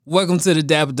Welcome to the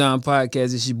Dapper Don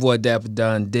Podcast. It's your boy Dapper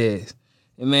Don Dez.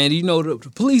 And man, you know the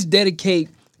police dedicate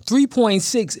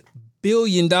 $3.6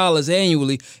 billion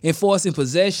annually enforcing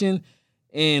possession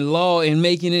and law and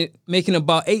making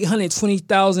about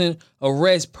 820,000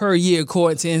 arrests per year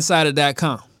according to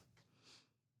Insider.com.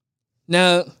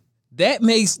 Now, that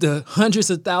makes the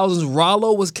hundreds of thousands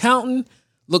Rollo was counting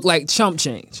look like chump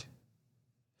change.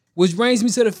 Which brings me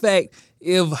to the fact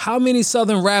of how many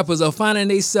Southern rappers are finding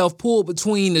themselves pulled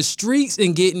between the streets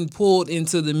and getting pulled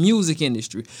into the music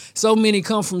industry. So many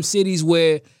come from cities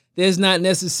where there's not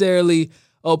necessarily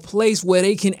a place where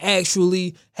they can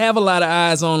actually have a lot of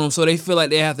eyes on them, so they feel like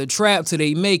they have to trap till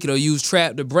they make it or use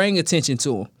trap to bring attention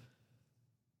to them.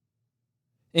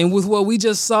 And with what we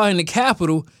just saw in the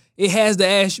Capitol, it has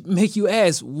to make you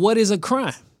ask, what is a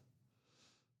crime?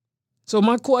 So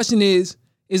my question is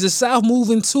the South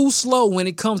moving too slow when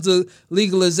it comes to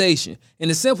legalization? And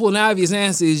the simple and obvious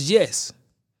answer is yes.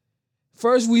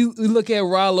 First, we look at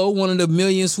Rollo, one of the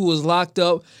millions who was locked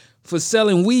up for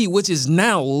selling weed, which is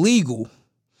now legal.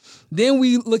 Then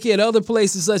we look at other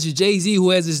places such as Jay-Z,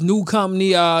 who has his new company,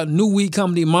 new weed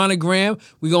company, Monogram.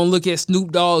 We're going to look at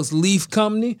Snoop Dogg's Leaf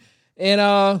Company.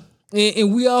 And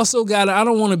we also got to, I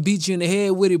don't want to beat you in the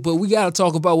head with it, but we got to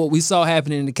talk about what we saw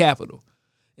happening in the Capitol.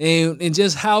 And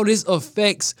just how this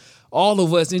affects all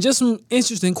of us, and just some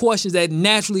interesting questions that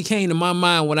naturally came to my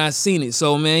mind when I seen it.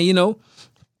 So, man,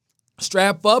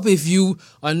 strap up. If you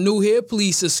are new here,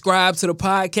 please subscribe to the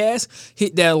podcast.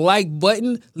 Hit that like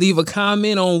button. Leave a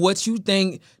comment on what you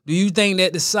think. Do you think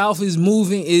that the South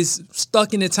is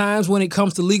stuck in the times when it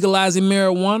comes to legalizing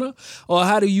marijuana? Or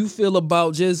how do you feel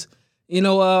about just,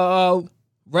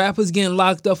 rappers getting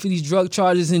locked up for these drug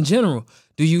charges in general?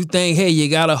 Do you think, hey, you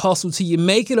got to hustle till you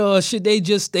make it, or should they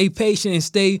just stay patient and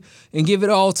stay and give it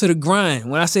all to the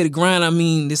grind? When I say the grind, I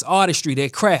mean this artistry,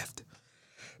 that craft.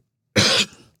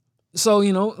 So,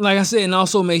 like I said, and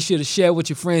also make sure to share with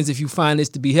your friends if you find this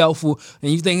to be helpful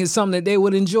and you think it's something that they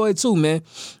would enjoy too, man.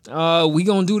 We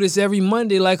going to do this every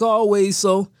Monday like always.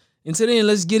 So until then,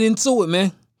 let's get into it,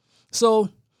 man. So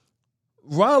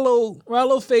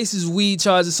Rollo faces weed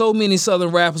charges. So many Southern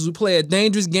rappers who play a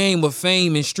dangerous game of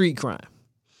fame and street crime.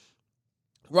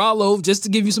 Rollo, just to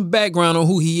give you some background on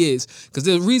who he is, because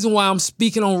the reason why I'm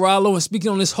speaking on Rollo and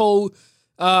speaking on this whole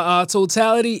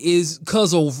totality is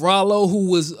because of Rollo,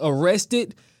 who was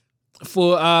arrested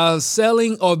for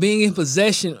selling or being in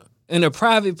possession in a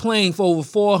private plane for over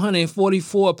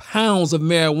 444 pounds of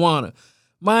marijuana.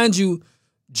 Mind you,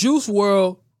 Juice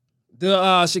WRLD,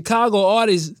 the Chicago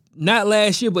artist, not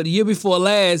last year, but the year before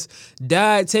last,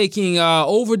 died taking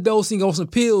overdosing on some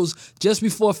pills just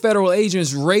before federal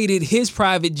agents raided his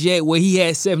private jet where he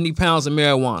had 70 pounds of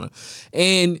marijuana.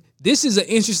 And this is an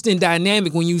interesting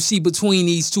dynamic when you see between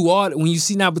these two artists, when you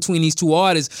see not between these two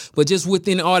artists, but just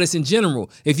within artists in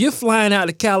general. If you're flying out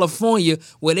to California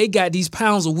where they got these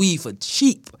pounds of weed for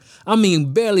cheap, I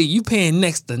mean, barely, you paying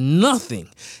next to nothing.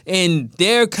 And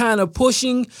they're kind of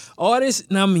pushing artists.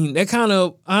 And I mean, they're kind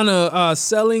of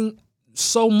selling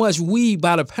so much weed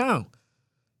by the pound.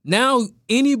 Now,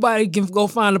 anybody can go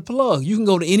find a plug. You can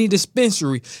go to any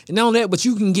dispensary. And not only that, but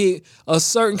you can get a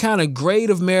certain kind of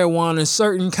grade of marijuana, a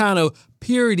certain kind of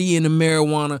purity in the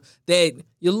marijuana that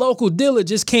your local dealer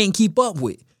just can't keep up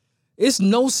with. It's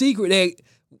no secret that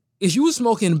if you were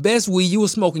smoking the best weed, you were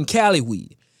smoking Cali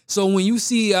weed. So when you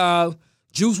see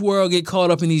Juice WRLD get caught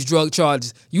up in these drug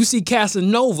charges, you see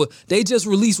Casanova, they just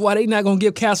released why they not going to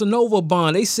give Casanova a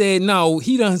bond. They said, no,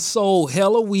 he done sold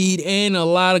hella weed and a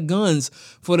lot of guns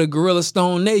for the Gorilla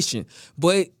Stone Nation.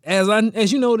 But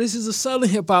as you know, this is a Southern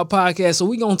hip-hop podcast, so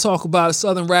we're going to talk about a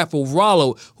Southern rapper,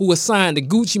 Rollo, who was signed to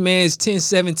Gucci Mane's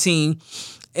 1017.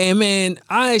 And man,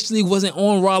 I actually wasn't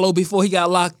on Rollo before he got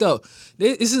locked up.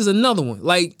 This is another one.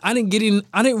 Like, I didn't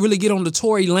really get on the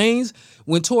Tory Lanez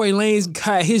when Tory Lanez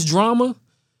caught his drama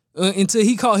until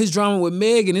he caught his drama with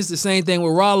Meg, and it's the same thing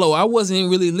with Rollo. I wasn't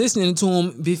really listening to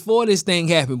him before this thing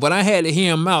happened, but I had to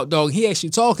hear him out, dog. He actually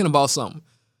talking about something.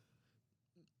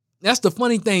 That's the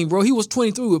funny thing, bro. He was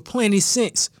 23 with plenty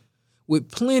sense.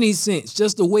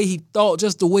 Just the way he thought,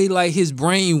 just the way like his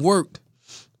brain worked.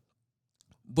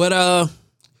 But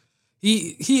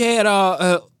he had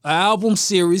an album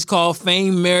series called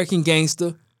Fame American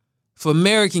Gangster,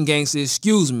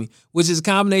 which is a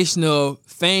combination of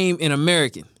Fame and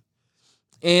American.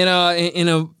 And in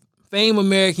a Fame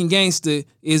American Gangster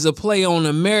is a play on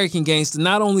American Gangster,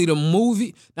 not only the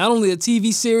movie, not only a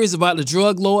TV series about the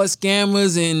drug lords,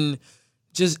 scammers, and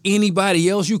just anybody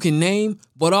else you can name,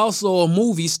 but also a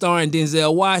movie starring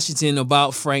Denzel Washington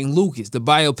about Frank Lucas, the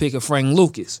biopic of Frank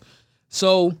Lucas.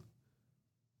 So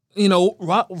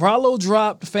Rollo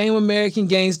dropped Fame American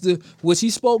Gangster, which he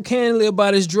spoke candidly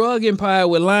about his drug empire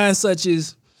with lines such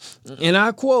as, and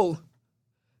I quote,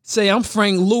 say, I'm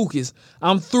Frank Lucas.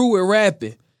 I'm through with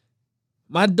rapping.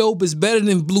 My dope is better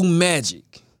than Blue Magic.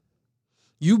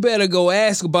 You better go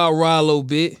ask about Rollo,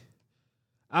 bit.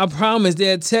 I promise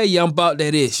they'll tell you I'm about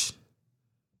that ish.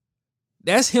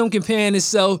 That's him comparing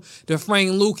himself to Frank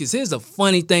Lucas. Here's the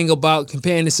funny thing about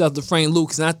comparing himself to Frank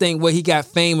Lucas, and I think where he got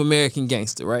Fame American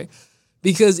Gangster, right?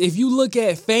 Because if you look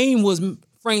at Fame was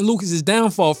Frank Lucas's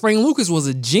downfall. Frank Lucas was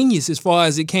a genius as far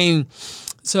as it came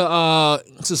to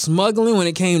smuggling, when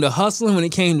it came to hustling, when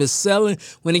it came to selling,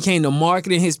 when it came to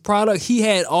marketing his product. He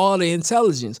had all the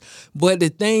intelligence. But the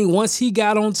thing, once he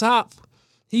got on top,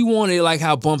 he wanted it like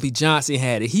how Bumpy Johnson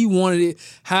had it. He wanted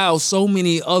it how so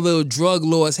many other drug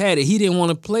lords had it. He didn't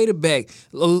want to play the back.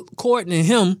 According to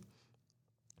him,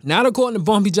 not according to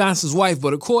Bumpy Johnson's wife,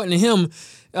 but according to him,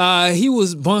 he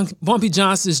was Bumpy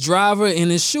Johnson's driver and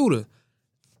his shooter.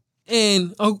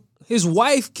 And his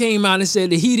wife came out and said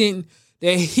that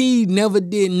he never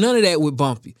did none of that with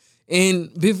Bumpy.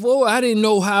 And before, I didn't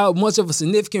know how much of a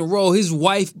significant role his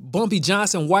wife, Bumpy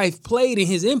Johnson's wife, played in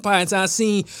his empire until I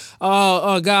seen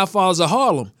Godfathers of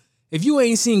Harlem. If you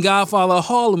ain't seen Godfather of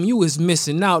Harlem, you is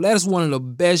missing out. That is one of the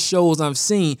best shows I've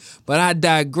seen, but I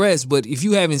digress. But if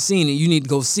you haven't seen it, you need to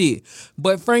go see it.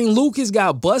 But Frank Lucas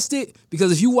got busted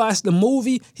because if you watch the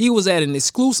movie, he was at an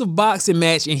exclusive boxing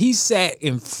match and he sat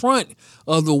in front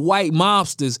of the white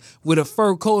mobsters with a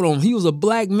fur coat on. He was a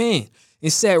black man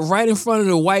and sat right in front of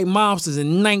the white mobsters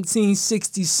in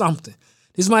 1960-something.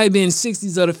 This might have been the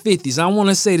 60s or the 50s. I want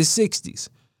to say the 60s.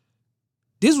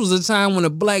 This was a time when a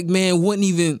black man wouldn't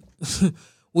even,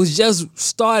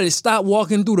 stopped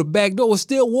walking through the back door, was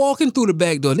still walking through the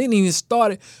back door. Didn't even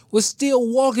start it, was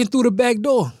still walking through the back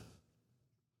door.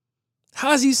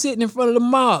 How's he sitting in front of the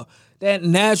mob? That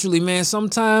naturally, man,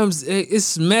 sometimes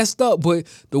it's messed up, but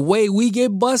the way we get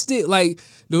busted, like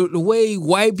the way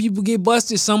white people get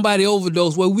busted, somebody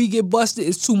overdose. Where we get busted,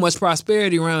 it's too much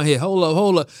prosperity around here.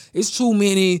 Hold up. It's too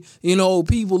many,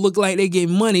 people look like they get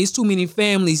money. It's too many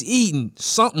families eating.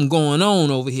 Something going on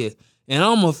over here. And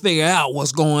I'm going to figure out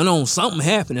what's going on. Something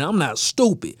happening. I'm not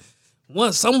stupid.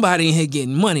 Somebody in here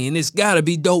getting money, and it's got to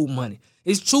be dope money.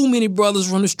 It's too many brothers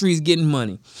from the streets getting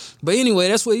money. But anyway,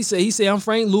 that's what he said. He said, I'm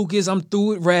Frank Lucas. I'm through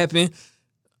with rapping.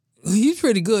 He's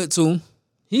pretty good, too.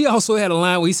 He also had a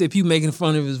line where he said, people making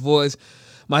fun of his voice.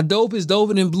 My dope is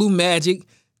doper than Blue Magic.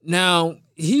 Now,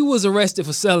 he was arrested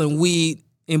for selling weed,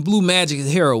 and Blue Magic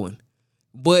is heroin.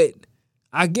 But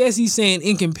I guess he's saying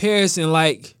in comparison,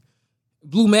 like,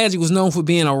 Blue Magic was known for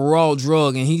being a raw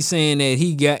drug, and he's saying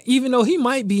that even though he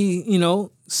might be,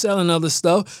 selling other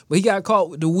stuff, but he got caught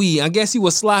with the weed. I guess he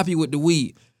was sloppy with the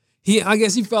weed. I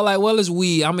guess he felt like, well, it's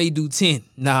weed. I may do 10.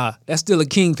 Nah, that's still a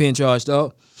kingpin charge,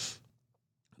 dog.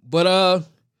 But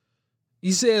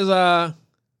he says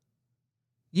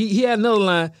he had another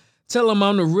line. Tell him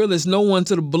I'm the realest. No one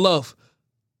to the bluff.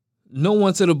 No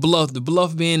one to the bluff. The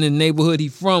bluff being the neighborhood he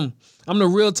from. I'm the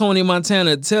real Tony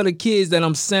Montana. Tell the kids that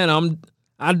I'm Santa.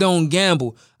 I don't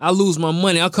gamble. I lose my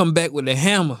money. I'll come back with a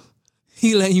hammer.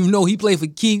 He let you know he played for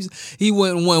keeps. He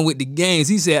wasn't one with the games.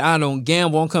 He said, I don't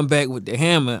gamble. I'll come back with the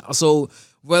hammer. So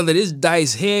whether this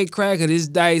dice head crack or this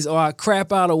dice or I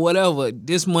crap out or whatever,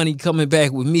 this money coming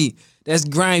back with me. That's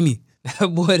grimy. That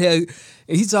boy,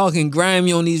 he's talking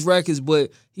grimy on these records, but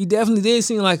he definitely did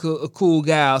seem like a cool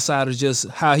guy outside of just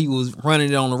how he was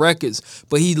running it on the records.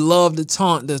 But he loved to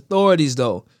taunt the authorities,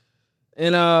 though.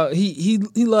 And he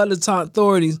loved to taunt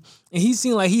authorities. And he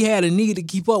seemed like he had a need to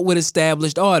keep up with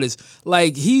established artists.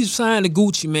 Like, he's signed to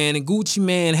Gucci Mane, and Gucci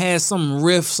Mane has some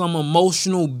riff, some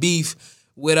emotional beef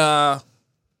with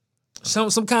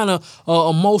some kind of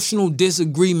emotional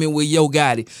disagreement with Yo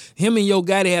Gotti. Him and Yo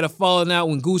Gotti had a falling out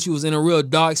when Gucci was in a real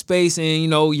dark space, and,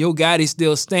 Yo Gotti's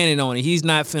still standing on it. He's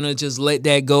not finna just let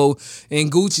that go. And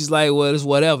Gucci's like, well, it's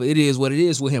whatever. It is what it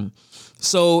is with him.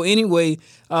 So, anyway,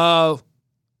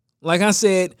 like I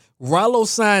said, Rollo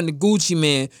signed to Gucci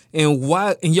Mane,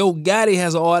 and Yo Gotti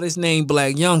has an artist named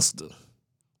Black Youngster.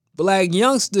 Black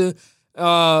Youngster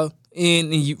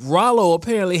and Rollo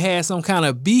apparently had some kind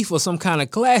of beef or some kind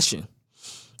of clashing.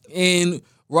 And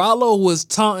Rollo was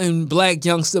taunting Black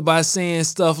Youngster by saying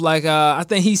stuff like, I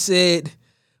think he said,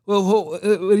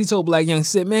 what he told Black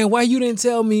Youngster, said, man, why you didn't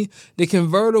tell me the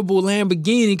convertible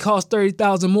Lamborghini cost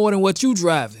 $30,000 more than what you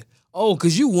driving? Oh,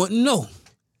 because you wouldn't know.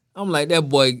 I'm like, that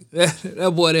boy,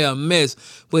 they're a mess.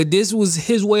 But this was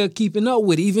his way of keeping up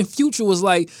with it. Even Future was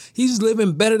like, he's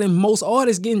living better than most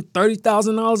artists, getting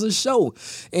 $30,000 a show.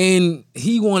 And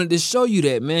he wanted to show you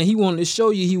that, man. He wanted to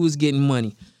show you he was getting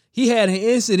money. he had an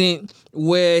incident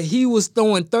where he was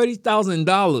throwing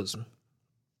 $30,000.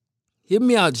 Hear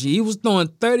me out, G. He was throwing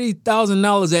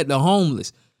 $30,000 at the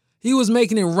homeless. He was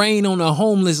making it rain on the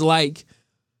homeless like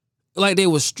they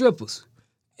were strippers.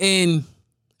 And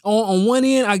on one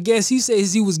end, I guess he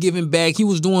says he was giving back. He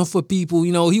was doing for people.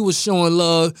 You know, he was showing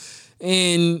love.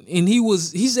 And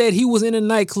he said he was in a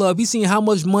nightclub. He seen how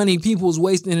much money people was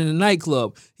wasting in the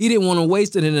nightclub. He didn't want to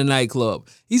waste it in the nightclub.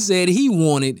 He said he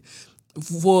wanted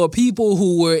for people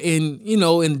who were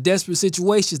in desperate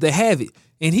situations to have it.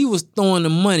 And he was throwing the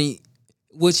money,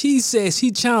 which he says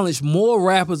he challenged more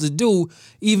rappers to do,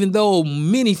 even though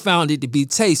many found it to be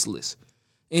tasteless.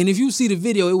 And if you see the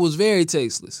video, it was very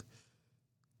tasteless.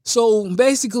 So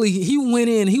basically, he went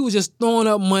in, he was just throwing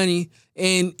up money,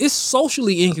 and it's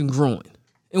socially incongruent.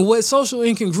 And what social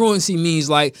incongruency means,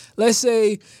 like, let's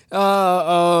say,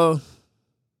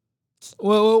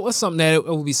 what's something that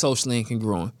would be socially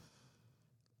incongruent?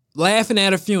 Laughing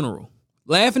at a funeral.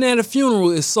 Laughing at a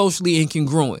funeral is socially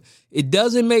incongruent. It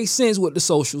doesn't make sense with the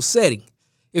social setting.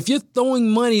 If you're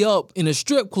throwing money up in a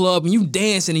strip club and you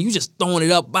dancing and you just throwing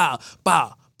it up, bow,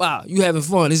 bow, bow, you having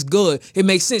fun, it's good. It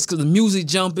makes sense because the music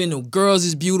jumping, the girls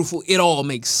is beautiful. It all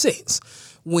makes sense.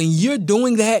 When you're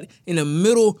doing that in the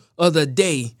middle of the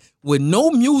day with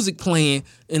no music playing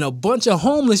and a bunch of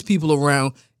homeless people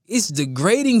around, it's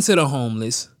degrading to the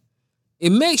homeless.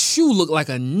 It makes you look like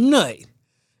a nut.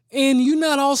 And you're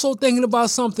not also thinking about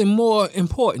something more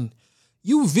important.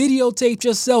 You videotaped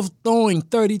yourself throwing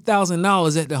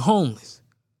 $30,000 at the homeless.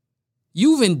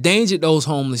 You've endangered those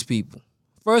homeless people.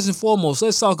 First and foremost,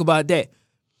 let's talk about that.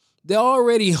 They're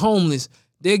already homeless.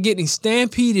 They're getting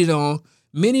stampeded on.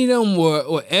 Many of them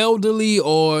were elderly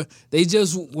or they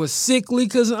just were sickly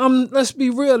because let's be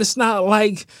real, it's not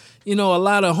like, a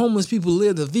lot of homeless people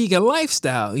live the vegan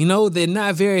lifestyle. They're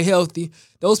not very healthy.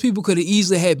 Those people could have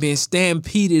easily had been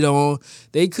stampeded on.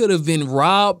 They could have been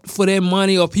robbed for their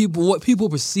money or what people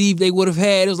perceived they would have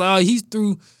had. It was like, he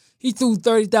threw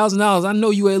 $30,000. I know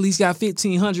you at least got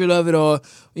 1,500 of it or,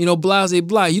 blah,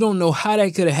 blah. You don't know how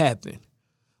that could have happened.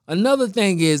 Another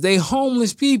thing is they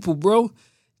homeless people, bro.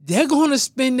 They're going to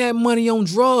spend that money on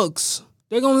drugs.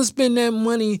 They're going to spend that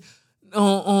money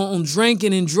on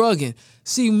drinking and drugging.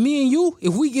 See, me and you,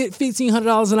 if we get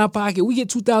 $1,500 in our pocket, we get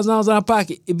 $2,000 in our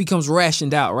pocket, it becomes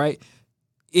rationed out, right?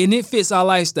 And it fits our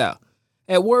lifestyle.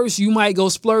 At worst, you might go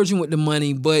splurging with the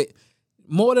money, but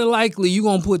more than likely, you're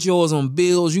going to put yours on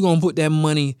bills. You're going to put that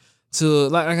money to,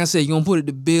 like I said, you're going to put it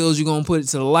to bills. You're going to put it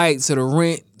to the light, to the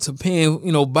rent, to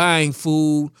paying, buying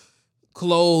food,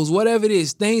 clothes, whatever it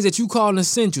is, things that you call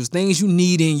essentials, things you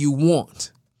need and you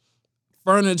want,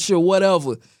 furniture,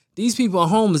 whatever. These people are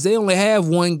homeless. They only have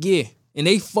one gear, and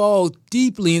they fall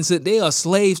deeply into, they are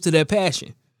slaves to their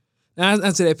passion.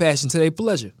 Not to their passion, to their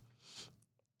pleasure.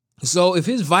 So if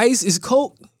his vice is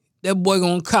coke, that boy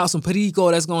gonna cop some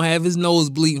perico that's gonna have his nose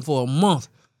bleeding for a month.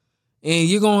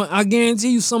 And I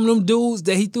guarantee you some of them dudes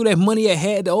that he threw that money at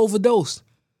had to overdose.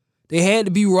 They had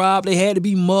to be robbed. They had to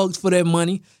be mugged for that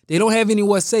money. They don't have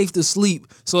anywhere safe to sleep.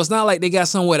 So it's not like they got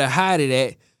somewhere to hide it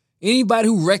at. Anybody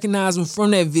who recognized them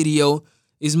from that video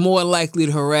is more likely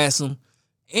to harass them.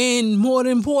 And more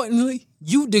importantly,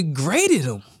 you degraded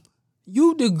them.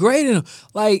 You degraded them.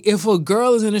 Like if a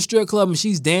girl is in a strip club and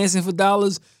she's dancing for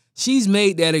dollars, she's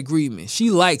made that agreement.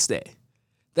 She likes that.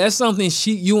 That's something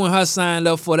you and her signed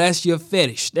up for. That's your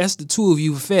fetish. That's the two of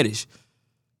you fetish.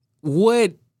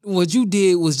 What you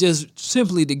did was just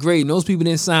simply degrading. Those people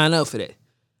didn't sign up for that.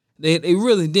 They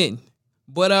really didn't.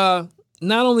 But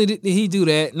not only did he do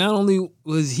that, not only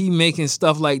was he making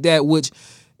stuff like that, which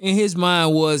in his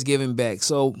mind was giving back.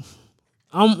 So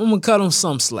I'm going to cut him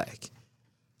some slack.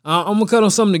 I'm going to cut him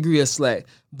some degree of slack.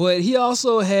 But he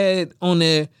also had on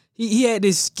there, he had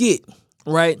this skit,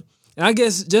 right? And I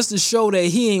guess just to show that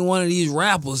he ain't one of these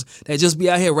rappers that just be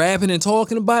out here rapping and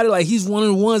talking about it. Like he's one of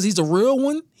the ones, he's a real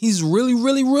one. He's really,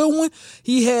 really real one.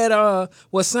 He had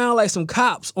what sound like some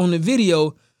cops on the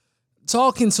video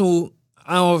talking to,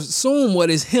 I assume what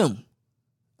is him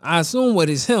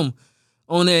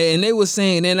on there. And they were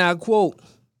saying, and I quote,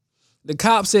 the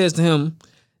cop says to him,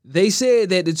 they said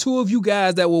that the two of you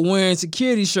guys that were wearing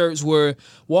security shirts were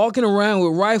walking around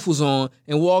with rifles on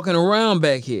and walking around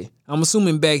back here. I'm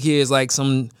assuming back here is like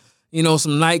some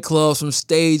nightclub, some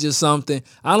stage or something.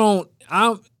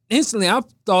 I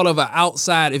thought of an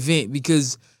outside event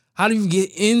because how do you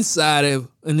get inside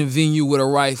of a venue with a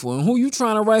rifle? And who you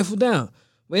trying to rifle down?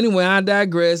 But anyway, I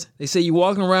digress. They say you're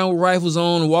walking around with rifles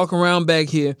on and walking around back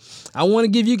here. I want to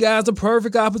give you guys the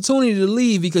perfect opportunity to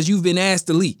leave because you've been asked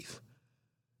to leave.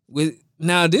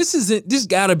 Now, this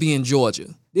gotta be in Georgia.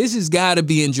 This has got to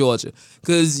be in Georgia,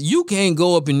 because you can't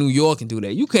go up in New York and do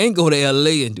that. You can't go to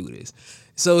L.A. and do this.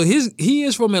 So he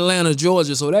is from Atlanta,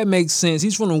 Georgia, so that makes sense.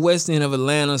 He's from the west end of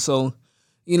Atlanta, so,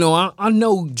 you know, I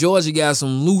know Georgia got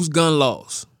some loose gun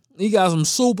laws. He got some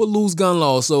super loose gun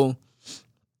laws. So,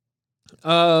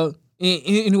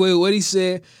 anyway, what he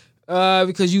said,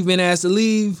 because you've been asked to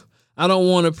leave, I don't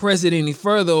want to press it any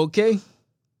further, okay?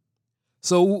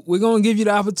 So we're going to give you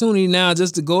the opportunity now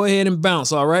just to go ahead and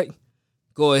bounce, all right?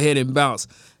 Go ahead and bounce.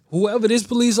 Whoever this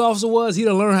police officer was, he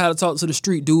done learned how to talk to the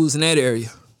street dudes in that area.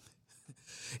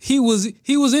 He was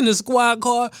in the squad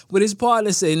car with his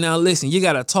partner, said, now listen, you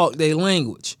got to talk their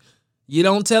language. You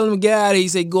don't tell him to get out of here. You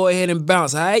say, go ahead and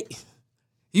bounce, all right?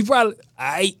 He probably,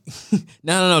 all right.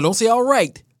 No, don't say all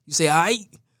right. You say, all right.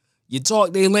 You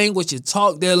talk their language,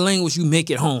 you make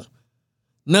it home.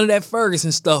 None of that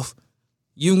Ferguson stuff.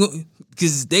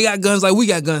 Because they got guns like we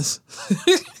got guns.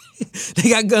 They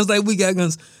got guns like we got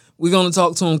guns. We're going to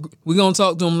talk to them. We're going to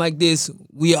talk to them like this.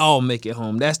 We all make it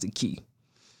home. That's the key.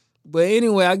 But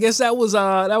anyway, I guess that was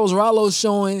Rollo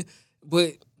showing.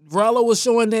 But Rollo was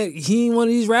showing that he ain't one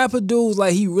of these rapper dudes.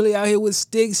 Like, he really out here with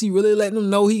sticks. He really letting them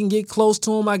know he can get close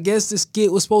to him. I guess the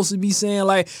skit was supposed to be saying,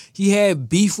 like, he had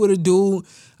beef with a dude.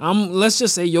 Let's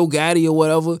just say Yo Gotti or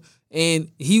whatever.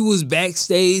 And he was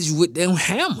backstage with them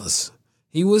hammers.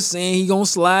 He was saying he gonna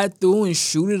slide through and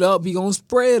shoot it up. He gonna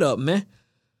spray it up, man.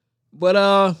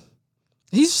 But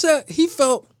he said he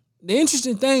felt the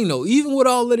interesting thing, though, even with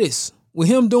all of this, with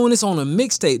him doing this on a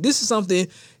mixtape, this is something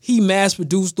he mass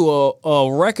produced through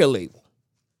a record label.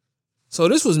 So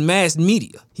this was mass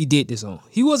media he did this on.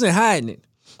 He wasn't hiding it.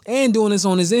 And doing this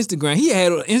on his Instagram. He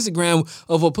had an Instagram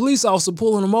of a police officer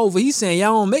pulling him over. He's saying,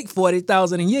 y'all don't make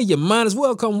 $40,000 a year. You might as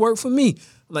well come work for me.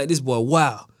 I'm like, this boy,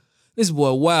 wow.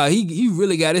 He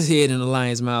really got his head in the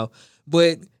lion's mouth.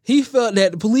 But he felt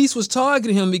that the police was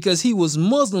targeting him because he was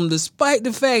Muslim, despite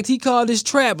the fact he called his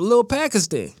trap Lil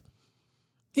Pakistan.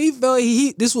 He felt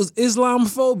this was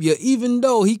Islamophobia, even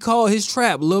though he called his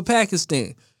trap Lil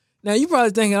Pakistan. Now, you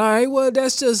probably thinking, all right, well,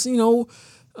 that's just,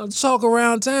 talk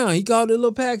around town. He called it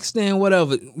Lil Pakistan,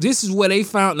 whatever. This is where they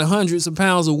found the hundreds of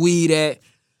pounds of weed at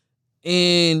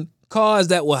in cars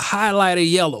that were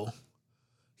highlighted yellow.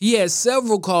 He had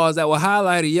several cars that were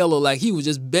highlighted yellow, like he was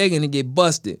just begging to get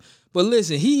busted. But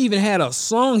listen, he even had a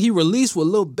song he released with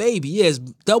Lil Baby. He has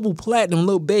double platinum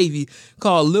Lil Baby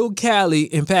called Lil Cali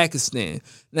in Pakistan.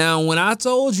 Now, when I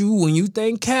told you, when you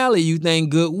think Cali, you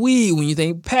think good weed. When you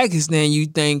think Pakistan, you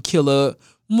think killer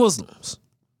Muslims.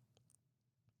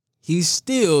 He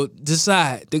still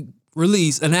decided to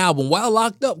release an album while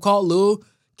locked up called Lil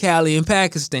Cali in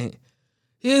Pakistan.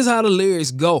 Here's how the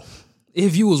lyrics go.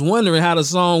 If you was wondering how the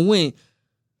song went.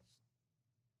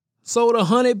 Sold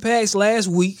 100 packs last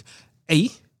week. Hey,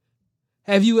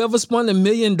 have you ever spun $1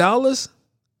 million?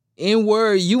 In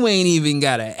word, you ain't even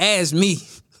gotta ask me.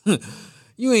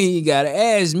 You ain't even gotta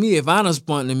ask me if I done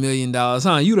spun $1 million,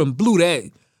 huh? You done blew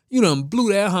that.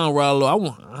 Huh, Rollo?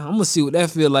 I'm gonna see what that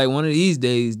feel like one of these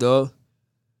days, dog.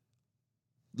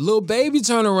 Lil Baby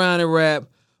turn around and rap.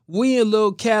 We in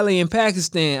Lil Cali in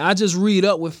Pakistan. I just read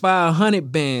up with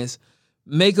 500 bands.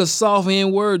 Make a soft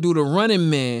N-word, do the running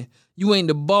man. You ain't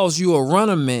the boss, you a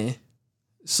runner man.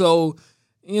 So,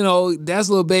 that's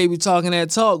Lil Baby talking that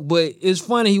talk. But it's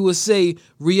funny he would say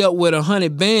re-up with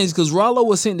 100 bands because Rollo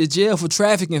was sent to jail for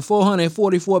trafficking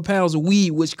 444 pounds of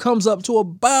weed, which comes up to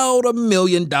about $1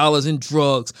 million in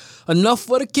drugs. Enough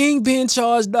for the kingpin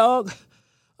charge, dog.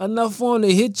 Enough for him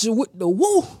to hit you with the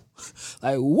woo.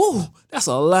 Like, woo, that's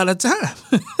a lot of time.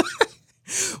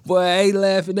 Boy, I ain't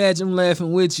laughing at you, I'm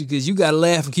laughing with you because you got to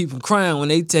laugh and keep from crying when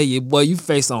they tell you, boy, you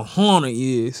face 100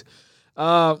 years.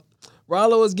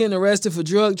 Rollo was getting arrested for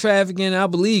drug trafficking, I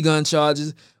believe gun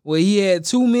charges, where he had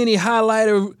too many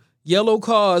highlighter yellow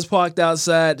cars parked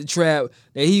outside the trap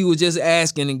that he was just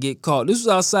asking to get caught. This was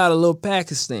outside of Lil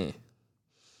Pakistan.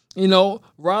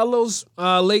 Rollo's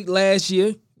late last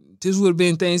year, this would have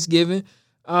been Thanksgiving,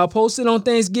 posted on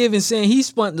Thanksgiving saying he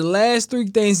spent the last 3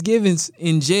 Thanksgivings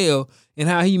in jail and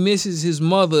how he misses his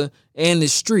mother and the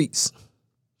streets.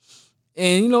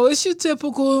 And, it's your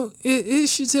typical,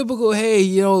 hey,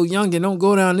 youngin', don't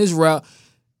go down this route.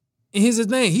 And here's the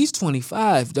thing, he's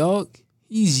 25, dog.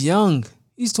 He's young.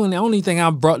 He's 20. I don't even think I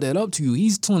brought that up to you.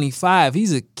 He's 25.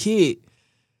 He's a kid.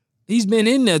 He's been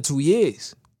in there 2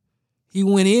 years. He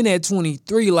went in at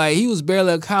 23, like he was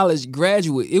barely a college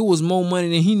graduate. It was more money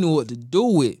than he knew what to do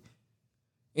with.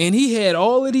 And he had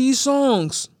all of these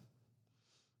songs.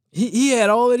 He had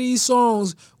all of these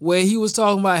songs where he was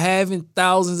talking about having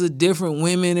thousands of different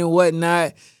women and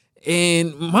whatnot.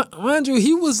 And mind you,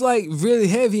 he was like really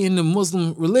heavy in the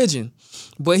Muslim religion.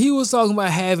 But he was talking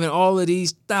about having all of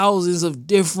these thousands of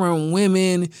different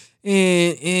women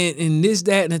and this,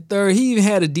 that, and the third. He even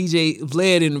had a DJ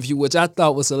Vlad interview, which I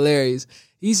thought was hilarious.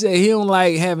 He said he don't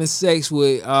like having sex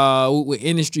with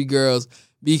industry girls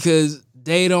because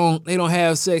they don't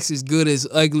have sex as good as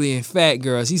ugly and fat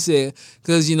girls. He said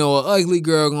because an ugly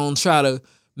girl gonna try to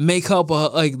make up for her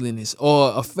ugliness,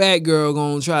 or a fat girl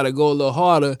gonna try to go a little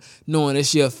harder knowing that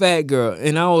she a fat girl.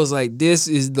 And I was like, this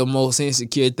is the most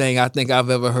insecure thing I think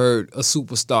I've ever heard a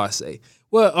superstar say.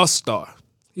 Well, a star.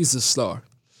 He's a star.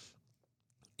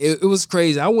 It was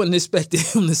crazy. I wouldn't expect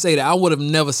him to say that. I would have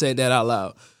never said that out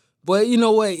loud. But you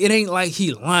know what? It ain't like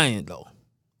he lying, though.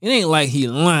 It ain't like he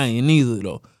lying either,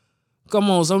 though. Come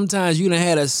on, sometimes you done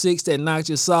had a 6 that knocked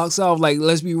your socks off. Like,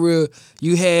 let's be real.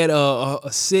 You had a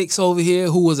 6 over here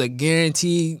who was a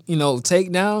guaranteed,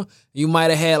 takedown. You might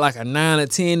have had like a 9 or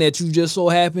 10 that you just so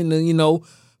happened to,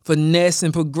 finesse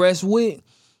and progress with.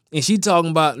 And she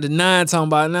talking about the 9, talking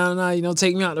about, no,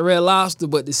 take me out to Red Lobster,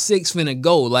 but the 6 finna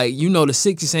go. Like, the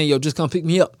 6 is saying, yo, just come pick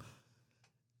me up.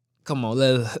 Come on,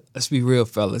 let's be real,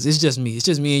 fellas. It's just me. It's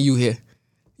just me and you here.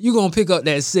 You gonna pick up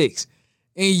that 6.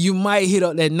 And you might hit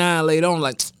up that 9 later on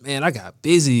like, man, I got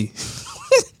busy.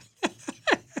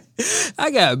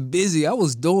 I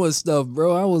was doing stuff,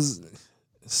 bro.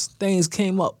 Things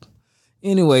came up.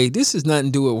 Anyway, this has nothing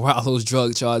to do with Rollo's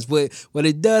drug charge, but what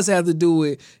it does have to do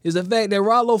with is the fact that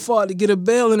Rollo fought to get a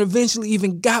bail and eventually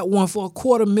even got one for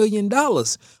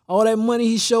 $250,000. All that money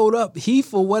he showed up, he,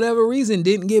 for whatever reason,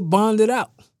 didn't get bonded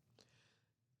out.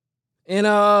 And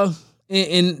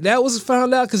that was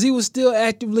found out because he was still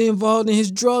actively involved in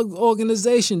his drug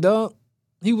organization, dog.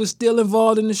 He was still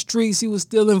involved in the streets. He was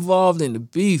still involved in the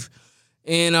beef.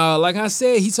 And like I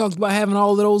said, he talked about having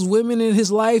all of those women in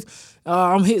his life.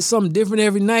 I'm hitting something different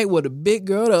every night with the big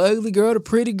girl, the ugly girl, the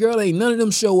pretty girl. Ain't none of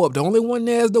them show up. The only one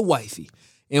there is the wifey.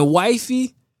 And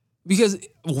wifey, because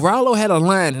Rollo had a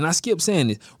line, and I skipped saying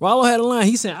this. Rollo had a line.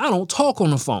 He said, I don't talk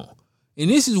on the phone. And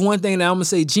this is one thing that I'm going to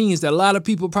say, genius, that a lot of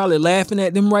people probably laughing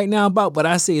at them right now about, but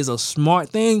I say is a smart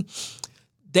thing.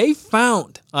 They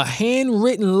found a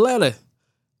handwritten letter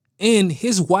in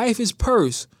his wife's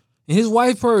purse. In his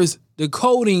wife's purse,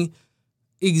 decoding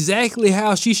exactly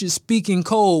how she should speak in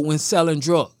code when selling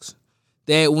drugs.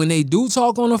 That when they do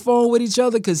talk on the phone with each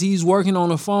other, because he's working on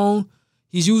the phone,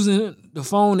 he's using the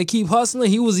phone to keep hustling.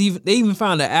 They even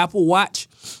found an Apple Watch,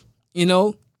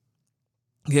 Yeah,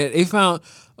 they found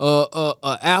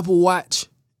a Apple Watch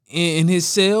in his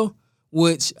cell,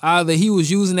 which either he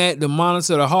was using that to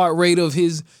monitor the heart rate of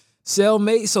his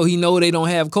cellmate so he know they don't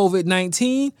have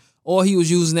COVID-19, or he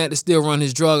was using that to still run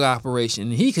his drug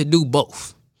operation. He could do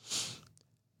both.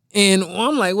 And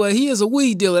I'm like, well, he is a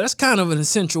weed dealer. That's kind of an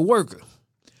essential worker.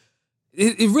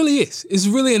 It really is. It's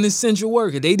really an essential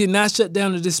worker. They did not shut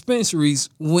down the dispensaries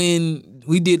when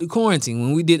we did the quarantine,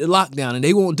 when we did the lockdown, and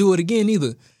they won't do it again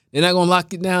either. They're not going to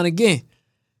lock it down again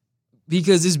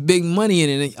because there's big money in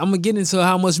it. I'm going to get into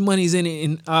how much money's in it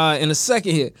in a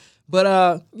second here.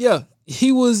 But yeah, he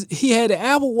had the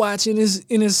Apple Watch in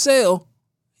his cell.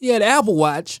 He had an Apple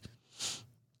Watch,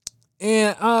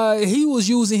 and he was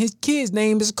using his kid's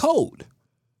name as code.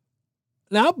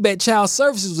 Now, I bet Child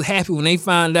Services was happy when they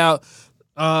found out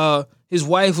his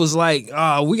wife was like,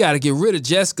 we got to get rid of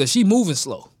Jessica. She moving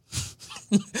slow.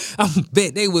 I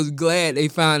bet they was glad they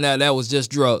found out that was just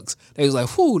drugs. They was like,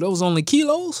 whew, those only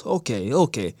kilos?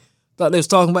 Okay. Thought they was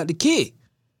talking about the kid.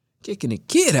 Kicking the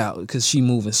kid out because she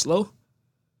moving slow.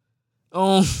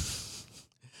 But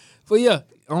yeah,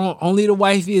 only the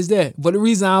wifey is there. But the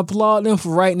reason I applaud them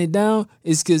for writing it down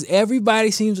is because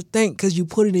everybody seems to think because you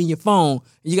put it in your phone,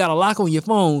 you got a lock on your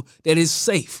phone, that it's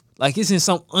safe. Like it's in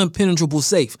some impenetrable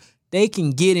safe. They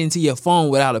can get into your phone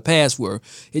without a password.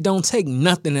 It don't take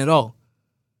nothing at all.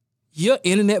 Your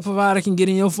internet provider can get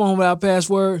in your phone without a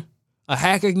password. A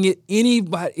hacker can get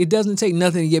anybody. It doesn't take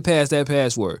nothing to get past that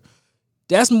password.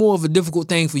 That's more of a difficult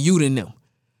thing for you than them.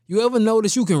 You ever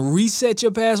notice you can reset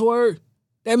your password?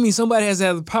 That means somebody has to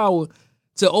have the power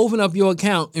to open up your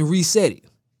account and reset it.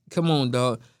 Come on,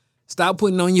 dog. Stop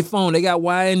putting it on your phone. They got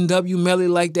YNW Melly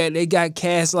like that. They got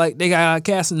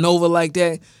Casanova like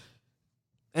that.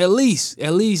 At least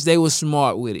they were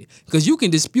smart with it. Because you can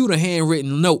dispute a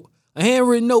handwritten note. A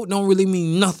handwritten note don't really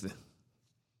mean nothing.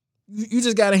 You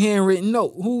just got a handwritten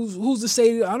note. Who's to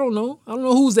say? I don't know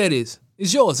whose that is.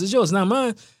 It's yours, not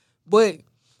mine. But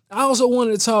I also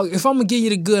wanted to talk, if I'm going to give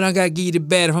you the good, I got to give you the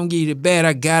bad. If I'm going to give you the bad,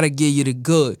 I got to give you the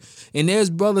good. And there's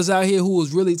brothers out here who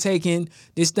is really taking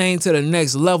this thing to the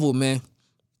next level, man.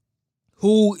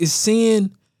 Who is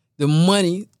seeing the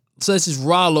money, such as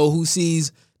Rollo, who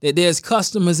sees that there's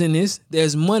customers in this,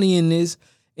 there's money in this,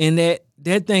 and that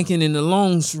they're thinking in the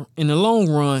long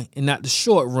run and not the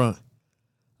short run.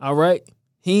 All right?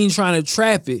 He ain't trying to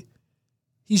trap it.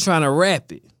 He's trying to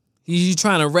wrap it. He's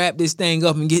trying to wrap this thing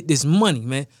up and get this money,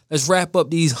 man. Let's wrap up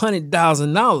these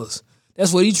 $100,000.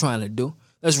 That's what he's trying to do.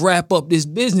 Let's wrap up this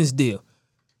business deal.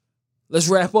 Let's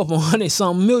wrap up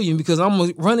 100-something million, because I'm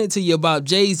going to run it to you about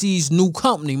Jay-Z's new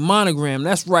company, Monogram.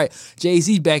 That's right.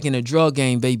 Jay-Z back in the drug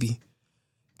game, baby.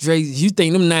 Dre, you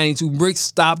think them 92 bricks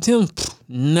stopped him?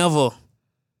 Never.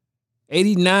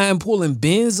 89 pulling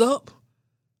Benz up?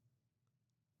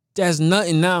 That's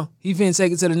nothing now. He finna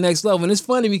take it to the next level. And it's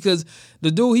funny because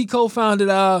the dude he co-founded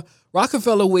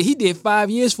Rockefeller with, he did 5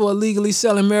 years for illegally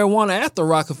selling marijuana after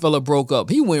Rockefeller broke up.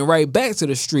 He went right back to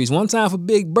the streets, one time for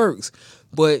Big Burks.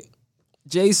 But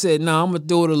Jay said, nah, I'm going to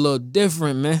do it a little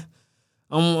different, man.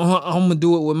 I'm going to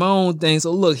do it with my own thing.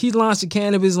 So look, he launched a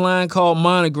cannabis line called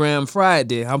Monogram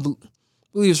Friday. I believe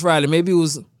it's Friday. Maybe it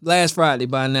was last Friday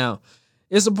by now.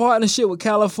 It's a partnership with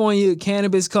California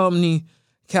cannabis company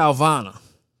Calvana.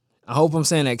 I hope I'm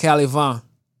saying that,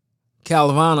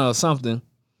 Calvana or something.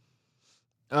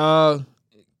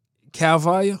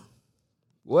 Calvia?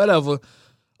 Whatever.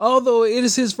 Although it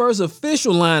is his first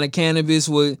official line of cannabis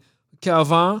with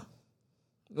Calvana.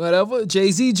 Whatever.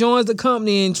 Jay-Z joins the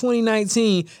company in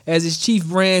 2019 as its chief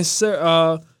brand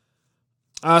strategist.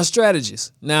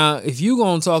 Now, if you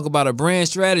gonna talk about a brand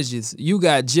strategist, you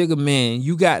got Jigga Man,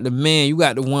 you got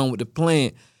the one with the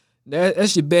plan.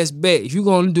 That's your best bet. If you're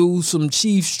gonna do some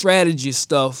chief strategist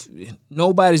stuff,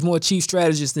 nobody's more chief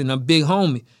strategist than a big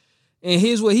homie. And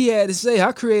here's what he had to say.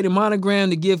 I created Monogram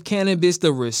to give cannabis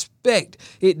the respect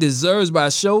it deserves by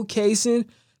showcasing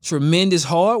tremendous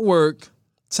hard work,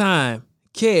 time,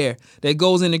 care that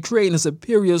goes into creating a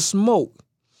superior smoke.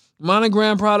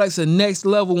 Monogram products are next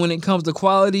level when it comes to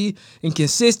quality and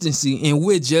consistency, and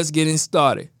we're just getting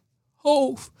started.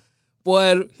 Oh,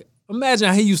 boy, imagine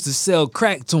how he used to sell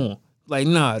crack to him. Like,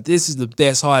 nah, this is the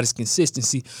best, hardest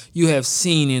consistency you have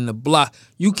seen in the block.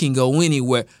 You can go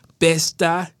anywhere.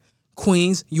 Bed-Stuy,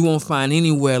 Queens, you won't find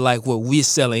anywhere like what we're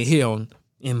selling here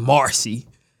in Marcy.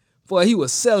 Boy, he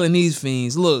was selling these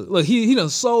fiends. Look, he done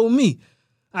sold me.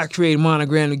 I created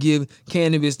Monogram to give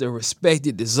cannabis the respect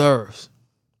it deserves.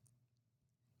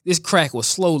 This crack was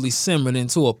slowly simmered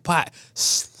into a pot,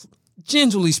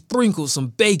 gingerly sprinkled some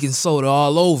baking soda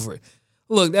all over it.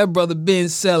 Look, that brother been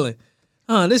selling.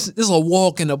 This is a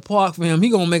walk in the park for him. He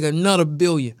gonna make another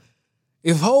billion.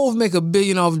 If Hov make $1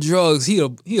 billion off drugs, he a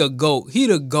goat. He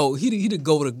the goat. He the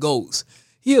goat of goats.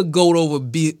 He a goat over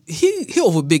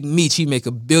over Big Meech. He make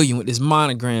 $1 billion with this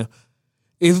Monogram.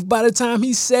 If by the time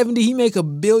he's 70, he make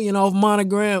 $1 billion off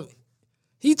Monogram,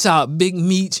 he top Big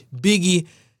Meech, Biggie,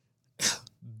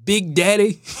 Big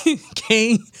Daddy,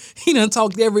 Kane. He done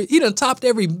topped every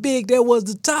big that was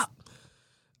the top.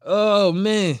 Oh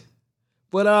man.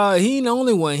 But he ain't the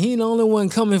only one. He ain't the only one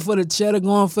coming for the cheddar,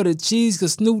 going for the cheese,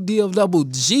 cause Snoop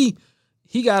D-O-double-G,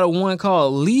 he got a one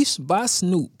called Leafs by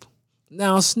Snoop.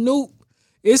 Now Snoop,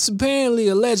 it's apparently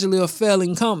allegedly a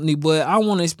failing company, but I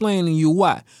want to explain to you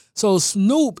why. So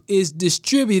Snoop is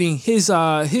distributing his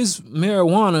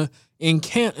marijuana in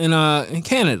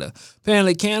Canada.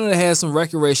 Apparently Canada has some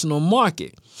recreational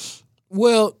market.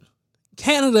 Well,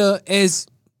 Canada, as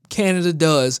Canada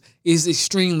does, is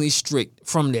extremely strict,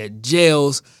 from their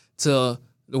jails to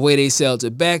the way they sell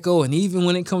tobacco. And even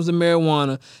when it comes to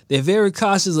marijuana, they're very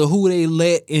cautious of who they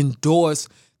let endorse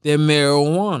their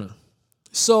marijuana.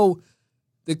 So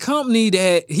the company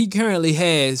that he currently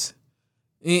has,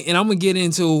 and I'm going to get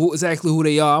into exactly who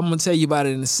they are. I'm going to tell you about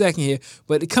it in a second here.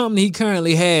 But the company he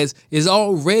currently has is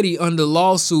already under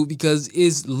lawsuit because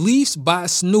it's Leafs by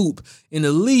Snoop. And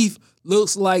the Leaf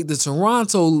looks like the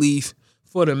Toronto Leaf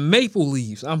for the Maple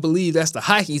Leafs. I believe that's the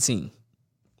hockey team.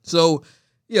 So,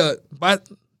 yeah, by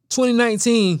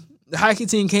 2019, the hockey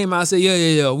team came out and said,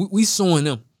 yeah, we suing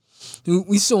them.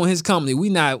 We suing his company. We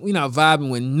not vibing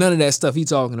with none of that stuff he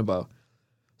talking about.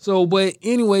 So, but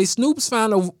anyway, Snoop's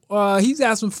found he's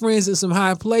got some friends in some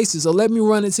high places. So let me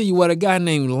run it to you what a guy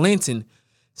named Linton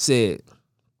said.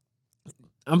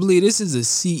 I believe this is the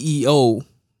CEO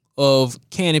of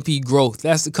Canopy Growth.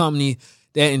 That's the company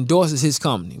that endorses his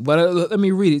company. But let me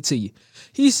read it to you.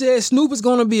 He said Snoop is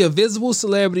going to be a visible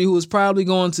celebrity who's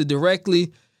going to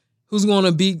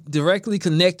be directly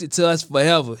connected to us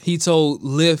forever. He told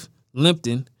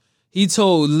Limpton. He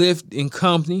told Lift and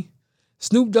Company.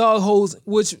 Snoop Dogg holds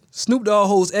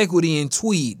equity in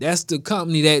Tweed. That's the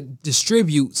company that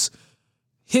distributes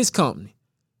his company.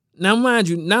 Now, mind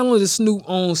you, not only does Snoop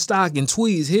own stock in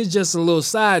Tweeds, here's just a little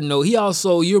side note. He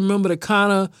also, you remember the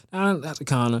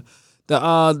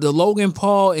The Logan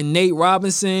Paul and Nate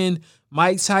Robinson,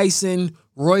 Mike Tyson,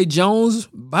 Roy Jones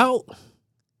bout,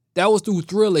 that was through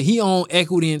Thriller. He owned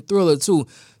equity in Thriller too.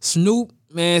 Snoop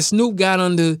got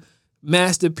under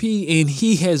Master P, and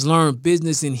he has learned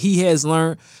business, and he has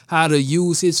learned how to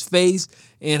use his face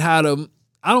and how to,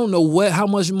 I don't know how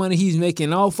much money he's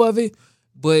making off of it,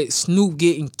 but Snoop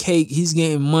getting cake, he's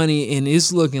getting money, and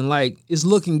it's looking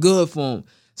good for him.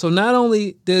 So not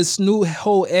only does Snoop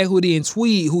hold equity in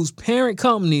Tweed, whose parent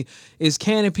company is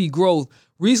Canopy Growth,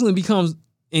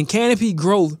 Canopy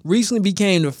Growth recently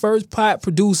became the first pot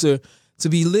producer to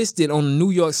be listed on the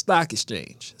New York Stock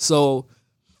Exchange. So,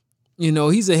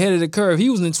 he's ahead of the curve. He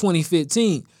was in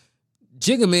 2015.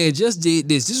 Jigga Man just did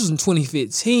this. This was in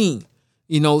 2015.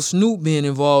 Snoop being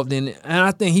involved in it. And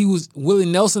I think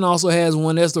Willie Nelson also has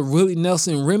one. That's the Willie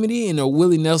Nelson Remedy and the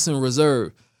Willie Nelson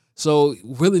Reserve. So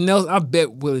I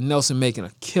bet Willie Nelson making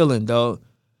a killing, dog.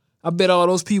 I bet all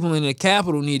those people in the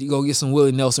Capitol need to go get some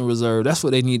Willie Nelson Reserve. That's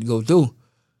what they need to go do.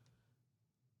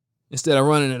 Instead of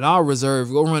running at our reserve,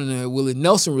 go running at Willie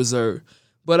Nelson Reserve.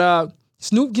 But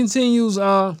Snoop continues,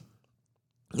 and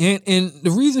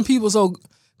the reason people are so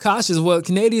cautious,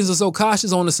 Canadians are so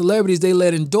cautious on the celebrities they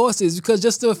let endorse is because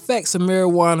just the effects of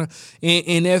marijuana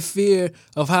and their fear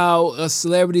of how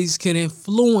celebrities can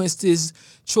influence this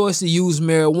choice to use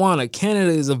marijuana.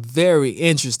 Canada is a very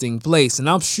interesting place, and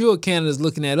I'm sure Canada's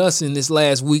looking at us in this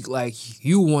last week like,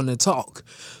 you want to talk.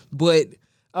 But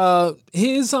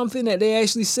here's something that they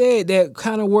actually said that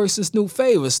kind of works in Snoop's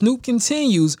favor. Snoop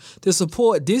continues to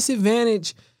support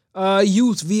disadvantaged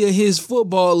youth via his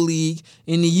football league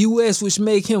in the U.S., which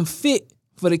make him fit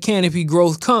for the Canopy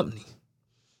Growth Company,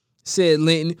 said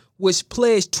Linton, which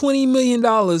pledged $20 million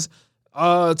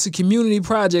to community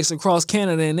projects across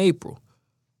Canada in April.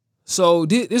 So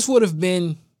this would have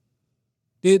been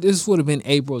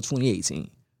April 2018.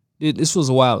 This was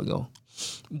a while ago.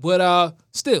 But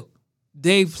still,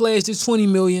 they pledged this $20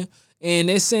 million, and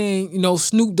they're saying,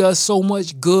 Snoop does so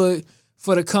much good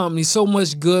for the company, so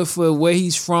much good for where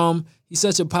he's from. He's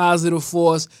such a positive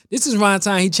force. This is around the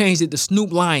time he changed it to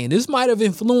Snoop Lion. This might have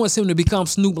influenced him to become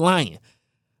Snoop Lion.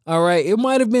 All right? It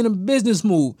might have been a business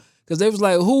move because they was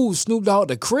like, who, Snoop Dogg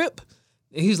the Crip?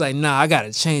 And he's like, nah, I got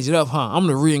to change it up, huh? I'm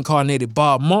the reincarnated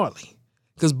Bob Marley.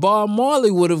 Because Bob Marley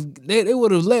they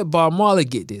would have let Bob Marley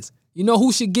get this. You know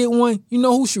who should get one? You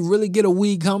know who should really get a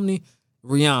weed company?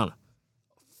 Rihanna.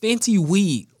 Fenty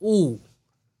weed. Ooh,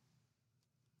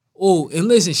 and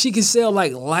listen, she can sell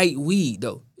like light weed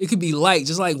though. It could be light,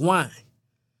 just like wine.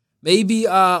 Maybe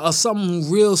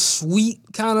something real sweet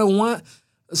kind of wine.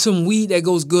 Some weed that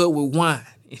goes good with wine.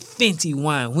 Fenty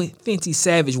wine, Fenty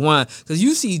Savage wine. Because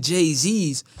you see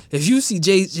Jay-Z's. If you see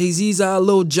Jay-Z's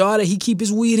little jar that he keep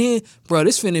his weed in, bro,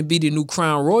 this finna be the new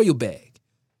Crown Royal bag.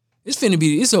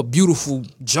 It's a beautiful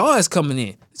jar that's coming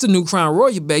in. It's a new Crown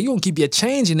Royal bag. You gonna keep your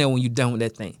change in there when you done with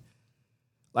that thing.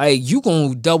 Like, you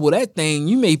gonna double that thing.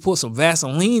 You may put some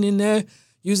Vaseline in there.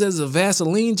 Use it as a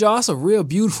Vaseline jar. It's a real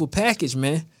beautiful package,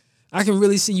 man. I can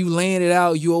really see you laying it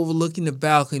out. You overlooking the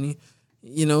balcony.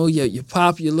 You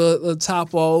pop your little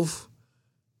top off.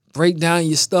 Break down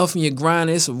your stuff and your grind.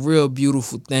 It's a real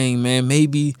beautiful thing, man.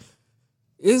 Maybe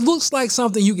it looks like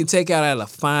something you can take out at a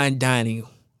fine dining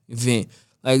event.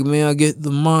 Like, man, I get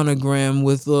the monogram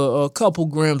with a couple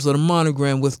grams of the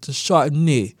monogram with the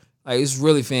Chardonnay. Like, it's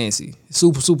really fancy.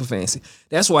 Super, super fancy.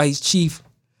 That's why he's chief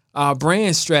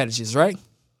brand strategist, right?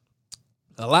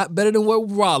 A lot better than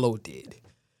what Rollo did.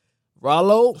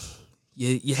 Rollo,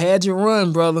 you had your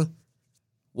run, brother.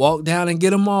 Walk down and get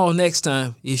them all next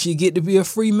time. If you get to be a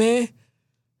free man,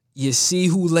 you see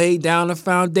who laid down the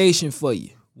foundation for you.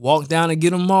 Walk down and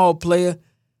get them all, player.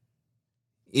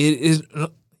 It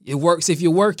works if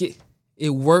you work it. It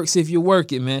works if you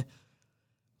work it, man.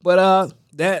 But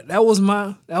that was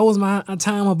my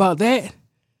time about that.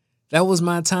 That was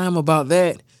my time about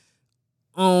that.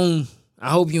 I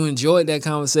hope you enjoyed that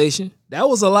conversation. That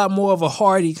was a lot more of a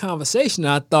hearty conversation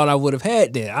than I thought I would have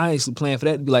had there. I actually planned for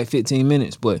that to be like 15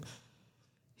 minutes, but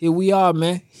here we are,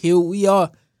 man. Here we are.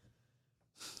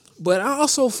 But I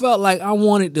also felt like I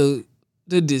wanted to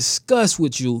discuss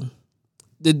with you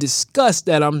the disgust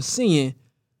that I'm seeing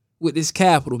with this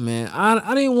Capitol, man.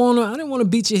 I didn't want to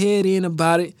beat your head in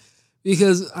about it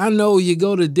because I know you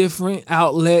go to different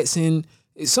outlets and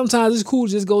sometimes it's cool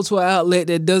to just go to an outlet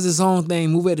that does its own thing,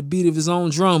 move at the beat of its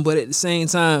own drum, but at the same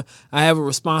time, I have a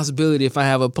responsibility if I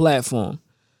have a platform.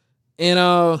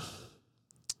 And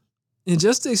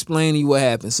just to explain to you what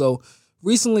happened. So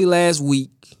recently last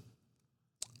week,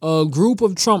 a group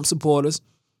of Trump supporters,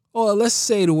 or let's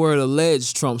say the word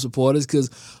alleged Trump supporters,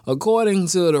 because according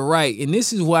to the right, and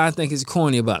this is why I think it's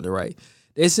corny about the right,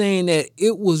 They're saying that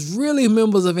it was really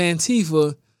members of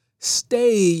Antifa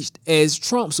staged as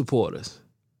Trump supporters.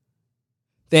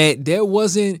 That there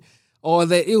wasn't, or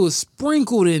that it was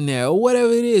sprinkled in there, or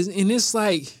whatever it is. And it's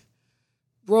like,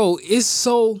 bro, it's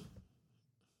so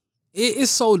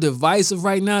divisive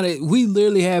right now that we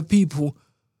literally have people,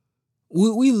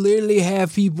 we literally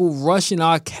have people rushing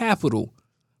our capital,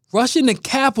 rushing the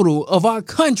capital of our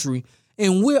country,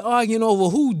 and we're arguing over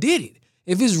who did it,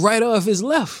 if it's right or if it's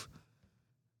left.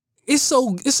 It's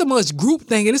so much group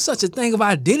thinking. It's such a thing of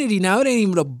identity now. It ain't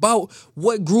even about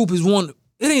what group is one.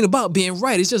 It ain't about being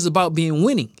right. It's just about being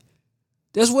winning.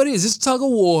 That's what it is. It's tug of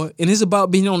war, and it's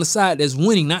about being on the side that's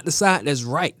winning, not the side that's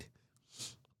right.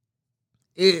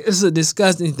 It's a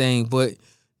disgusting thing. But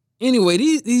anyway,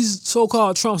 these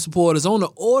so-called Trump supporters, on the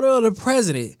order of the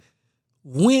president,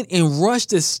 went and rushed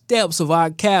the steps of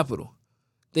our Capitol.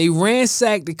 They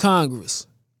ransacked the Congress.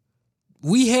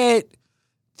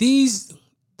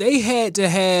 They had to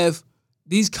have,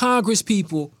 these Congress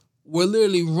people were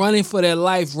literally running for their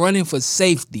life, running for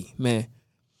safety, man.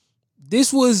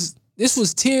 This was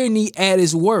tyranny at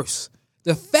its worst.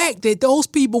 The fact that those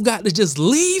people got to just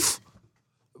leave,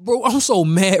 bro, I'm so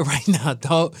mad right now,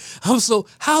 dog. How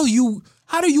do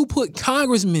you put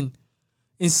congressmen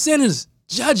and senators,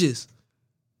 judges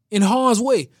in harm's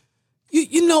way?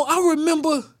 You know, I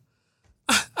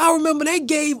remember they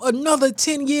gave another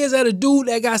 10 years at a dude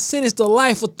that got sentenced to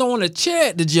life for throwing a chair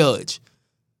at the judge.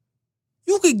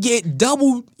 You can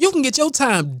get your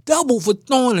time double for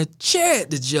throwing a chair at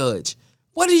the judge.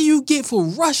 What do you get for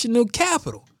rushing the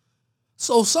Capitol?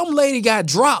 So some lady got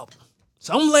dropped.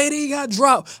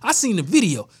 I seen the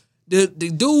video. The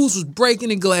dudes was breaking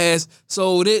the glass,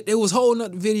 so they was holding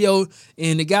up the video,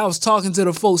 and the guy was talking to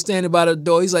the folks standing by the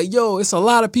door. He's like, yo, it's a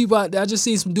lot of people out there. I just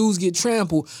seen some dudes get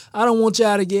trampled. I don't want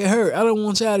y'all to get hurt.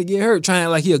 Trying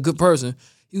like he a good person.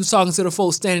 He was talking to the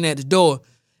folks standing at the door,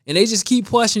 and they just keep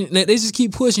pushing. They just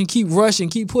keep pushing, keep rushing,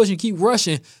 keep pushing, keep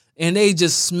rushing, and they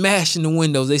just smashing the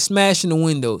windows. They smashing the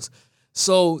windows.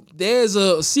 So there's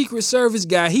a Secret Service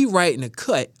guy. He right in the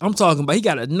cut. I'm talking about. He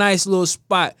got a nice little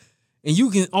spot. And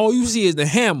all you see is the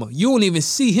hammer. You don't even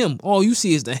see him. All you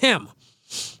see is the hammer.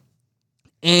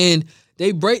 And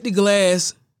they break the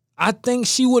glass. I think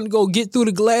she wouldn't go get through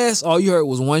the glass. All you heard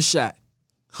was one shot.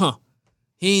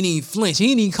 He ain't even flinch. He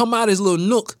ain't even come out of his little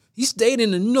nook. He stayed in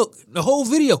the nook the whole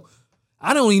video.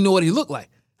 I don't even know what he looked like.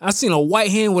 I seen a white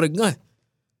hand with a gun.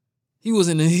 He was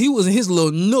in his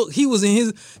little nook. He was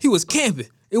camping.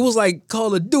 It was like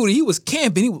Call of Duty. He was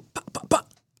camping. He was pop, pop,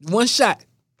 pop. One shot.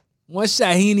 He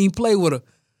ain't even play with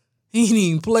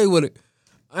her.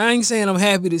 I ain't saying I'm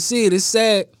happy to see it. It's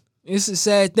sad. It's a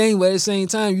sad thing, but at the same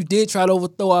time, you did try to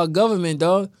overthrow our government,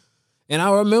 dog. And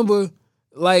I remember,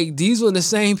 like, these were the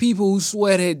same people who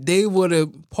swear that they were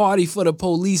the party for the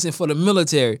police and for the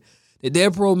military. That they're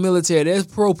pro-military, they're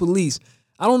pro-police.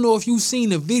 I don't know if you've seen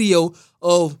the video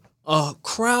of a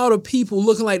crowd of people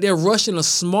looking like they're rushing a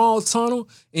small tunnel,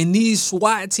 and these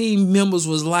SWAT team members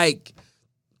was like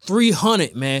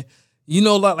 300, man. You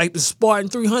know, like the Spartan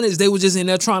 300s, they were just in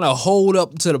there trying to hold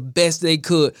up to the best they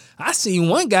could. I seen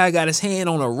one guy got his hand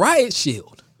on a riot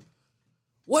shield.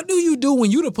 What do you do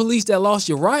when you the police that lost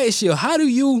your riot shield? How do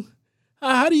you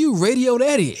radio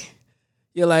that in?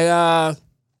 You're like,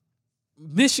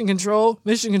 mission control,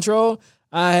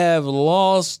 I have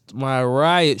lost my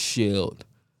riot shield.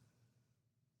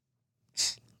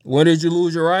 Where did you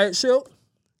lose your riot shield?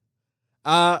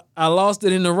 I lost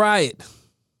it in the riot.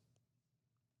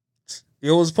 It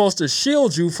was supposed to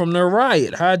shield you from the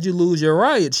riot. How'd you lose your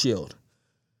riot shield?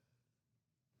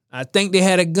 I think they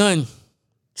had a gun.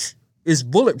 It's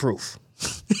bulletproof.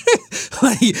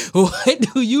 Like, what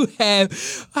do you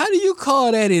have? How do you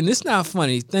call that in? It's not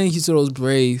funny. Thank you to those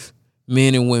brave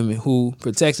men and women who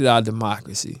protected our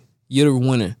democracy. You're the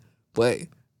winner. But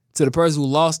to the person who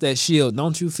lost that shield,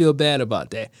 don't you feel bad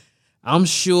about that? I'm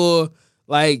sure,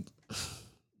 like,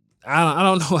 I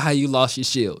don't know how you lost your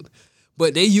shield.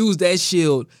 But they used that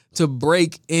shield to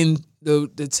break in to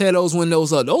tear those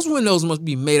windows up. Those windows must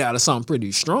be made out of something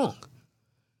pretty strong.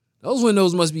 Those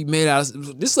windows must be made out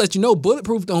of... This let you know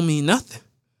bulletproof don't mean nothing.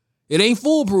 It ain't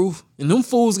foolproof, and them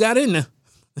fools got in there.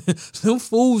 Them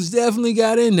fools definitely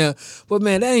got in there. But,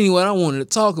 man, that ain't what I wanted to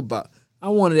talk about. I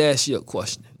wanted to ask you a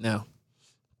question. Now,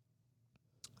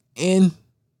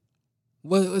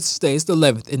 what's the day? It's the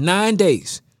 11th. In 9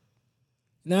 days,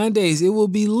 it will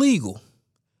be legal.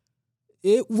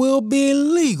 It will be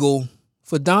illegal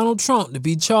for Donald Trump to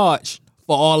be charged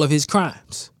for all of his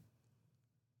crimes.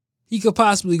 He could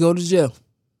possibly go to jail.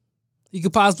 He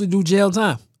could possibly do jail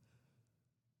time.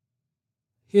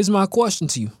 Here's my question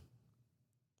to you.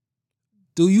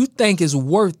 Do you think it's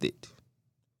worth it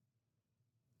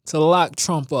to lock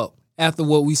Trump up after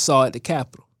what we saw at the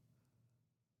Capitol,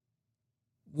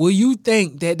 will you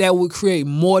think that that would create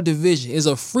more division? Is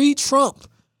a free Trump,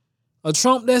 a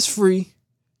Trump that's free,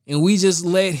 and we just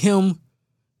let him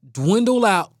dwindle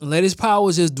out and let his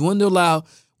powers just dwindle out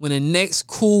when the next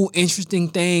cool, interesting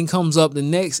thing comes up, the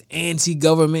next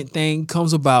anti-government thing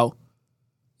comes about?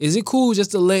 Is it cool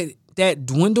just to let that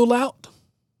dwindle out?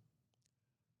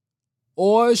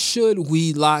 Or should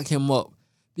we lock him up?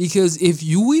 Because if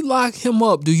we lock him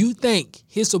up, do you think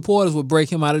his supporters will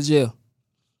break him out of jail?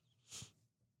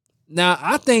 Now,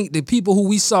 I think the people who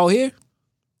we saw here,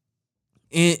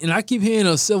 and I keep hearing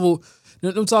I'm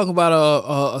talking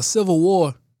about a civil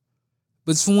war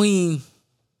between,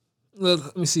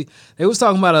 let me see, they was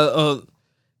talking about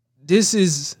this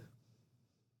is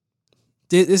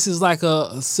like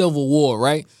a civil war,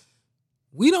 right?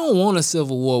 We don't want a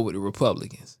civil war with the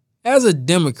Republicans. As a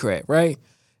Democrat, right?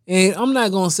 And I'm not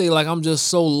going to say like I'm just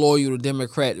so loyal to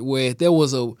Democrat where if there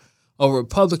was a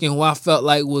Republican who I felt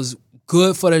like was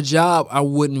good for the job, I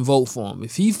wouldn't vote for him.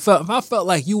 If I felt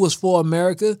like you was for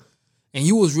America and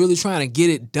you was really trying to get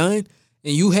it done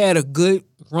and you had a good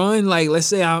run, like let's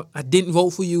say I didn't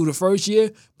vote for you the first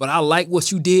year, but I like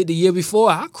what you did the year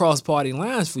before, I cross party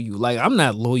lines for you. Like I'm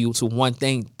not loyal to one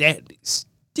thing that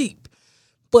steep.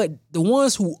 But the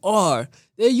ones who are,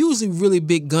 they're usually really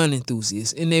big gun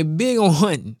enthusiasts and they're big on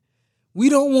hunting. We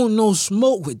don't want no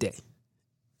smoke with that.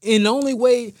 And the only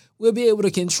way we'll be able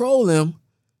to control them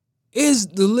is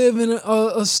to live in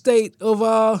a state of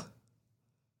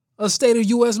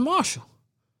U.S. Marshal.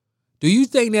 Do you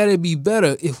think that it'd be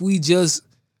better if we just,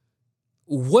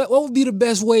 what would be the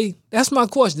best way? That's my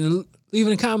question. Leave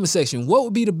in the comment section. What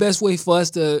would be the best way for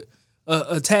us to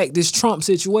attack this Trump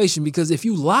situation? Because if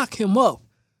you lock him up,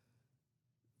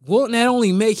 won't that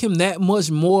only make him that much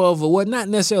more of not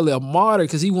necessarily a martyr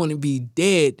because he wouldn't be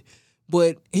dead,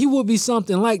 but he would be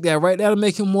something like that, right? That'll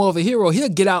make him more of a hero. He'll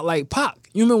get out like Pac.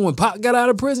 You remember when Pac got out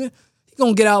of prison? He's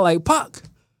going to get out like Pac.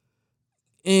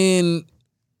 And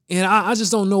I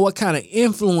just don't know what kind of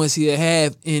influence he'll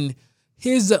have. And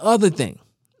here's the other thing,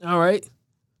 all right?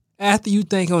 After you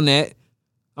think on that,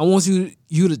 I want you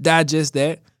to digest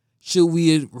that. Should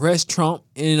we arrest Trump?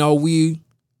 And are we,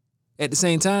 at the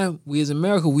same time, we as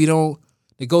America, we don't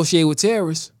negotiate with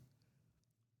terrorists.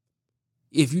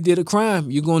 If you did a crime,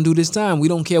 you're going to do this time. We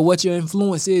don't care what your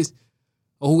influence is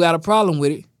or who got a problem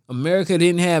with it. America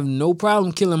didn't have no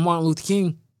problem killing Martin Luther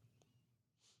King.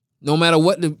 No matter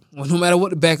what the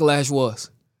backlash was.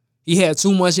 He had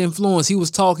too much influence. He was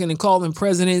talking and calling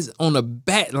presidents on the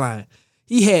bat line.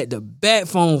 He had the bat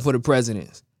phone for the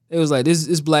presidents. It was like,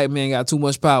 this black man got too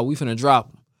much power. We finna drop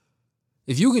him.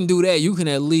 If you can do that, you can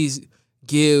at least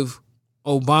give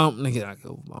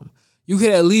Obama. You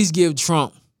could at least give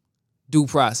Trump due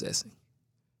processing.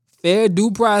 Fair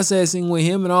due processing with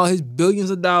him and all his billions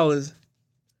of dollars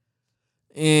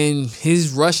and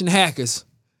his Russian hackers.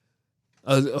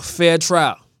 A fair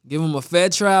trial. Give him a fair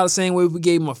trial the same way we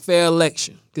gave him a fair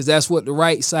election. Because that's what the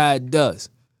right side does.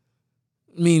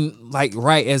 I mean, like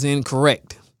right as in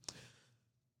correct.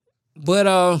 But,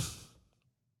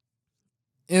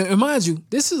 and mind you,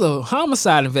 this is a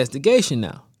homicide investigation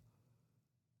now.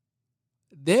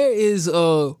 There is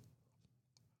an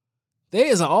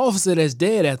officer that's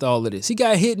dead after all of this. He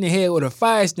got hit in the head with a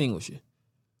fire extinguisher.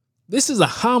 This is a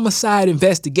homicide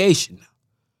investigation.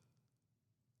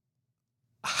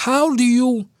 How do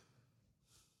you,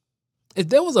 if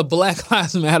there was a Black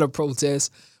Lives Matter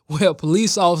protest where a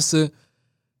police officer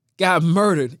got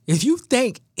murdered, if you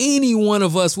think any one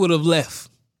of us would have left,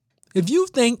 if you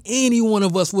think any one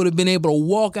of us would have been able to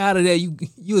walk out of there, you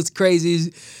as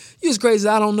crazy as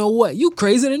I don't know what. You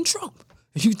crazier than Trump.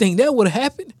 If you think that would have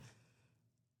happened,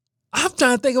 I'm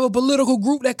trying to think of a political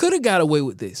group that could have got away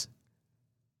with this.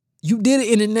 You did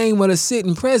it in the name of the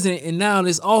sitting president, and now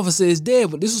this officer is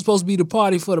dead, but this was supposed to be the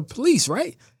party for the police,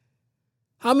 right?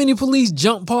 How many police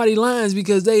jumped party lines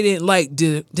because they didn't like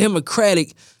the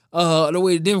Democratic, the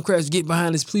way the Democrats get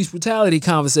behind this police brutality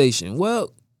conversation?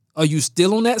 Well, are you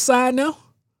still on that side now?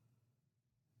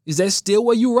 Is that still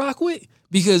what you rock with?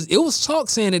 Because it was talk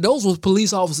saying that those was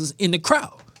police officers in the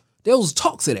crowd. There was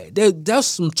talks of that. There's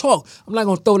some talk. I'm not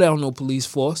going to throw that on no police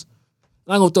force.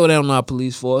 I'm not going to throw that on our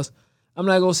police force. I'm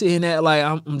not going to sit here and act like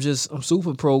I'm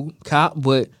super pro cop,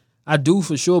 but I do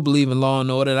for sure believe in law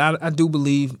and order. I do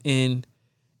believe in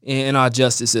our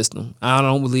justice system. I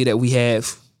don't believe that we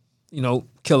have,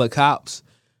 killer cops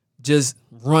just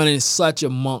running such a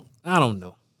monk. I don't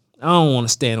know. I don't want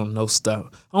to stand on no stuff.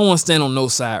 I don't want to stand on no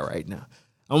side right now.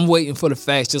 I'm waiting for the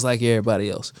facts just like everybody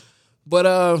else.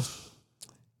 But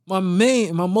my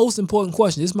most important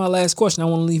question, this is my last question I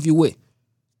want to leave you with.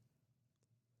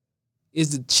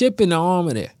 is the chip in the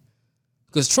armor there.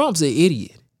 Because Trump's an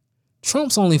idiot.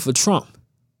 Trump's only for Trump.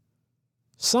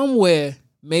 Somewhere,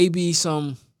 maybe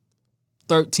some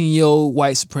 13-year-old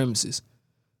white supremacist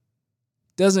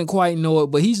doesn't quite know it,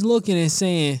 but he's looking and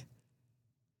saying,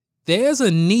 there's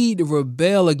a need to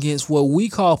rebel against what we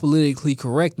call politically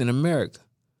correct in America.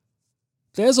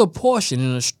 There's a portion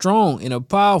and a strong and a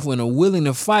powerful and a willing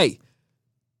to fight.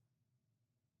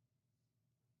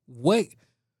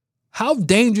 How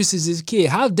dangerous is this kid?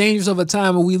 How dangerous of a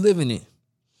time are we living in?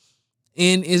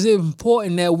 And is it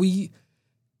important that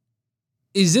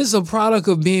is this a product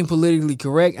of being politically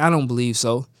correct? I don't believe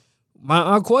so.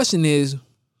 My question is,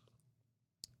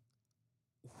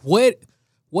 what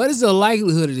is the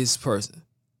likelihood of this person?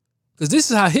 Because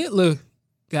this is how Hitler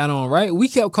got on, right? We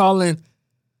kept calling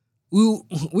Donald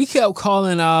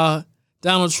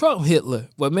Trump Hitler,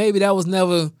 but maybe that was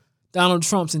never Donald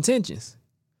Trump's intentions.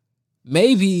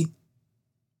 Maybe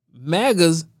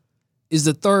MAGA's is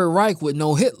the Third Reich with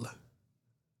no Hitler.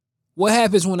 What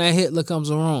happens when that Hitler comes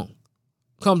along?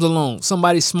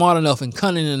 Somebody smart enough and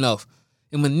cunning enough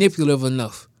and manipulative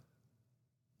enough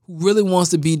who really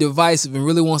wants to be divisive and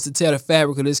really wants to tear the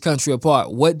fabric of this country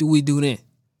apart. What do we do then?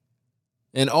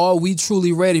 And are we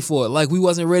truly ready for it? Like we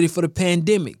wasn't ready for the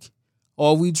pandemic.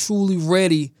 Are we truly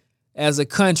ready as a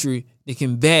country to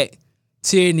combat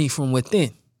tyranny from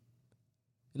within?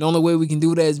 And the only way we can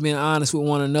do that is being honest with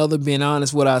one another, being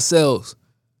honest with ourselves.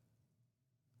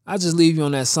 I just leave you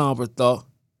on that somber thought.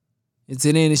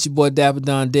 Until then, it's your boy Dapper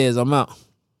Don Dez. I'm out.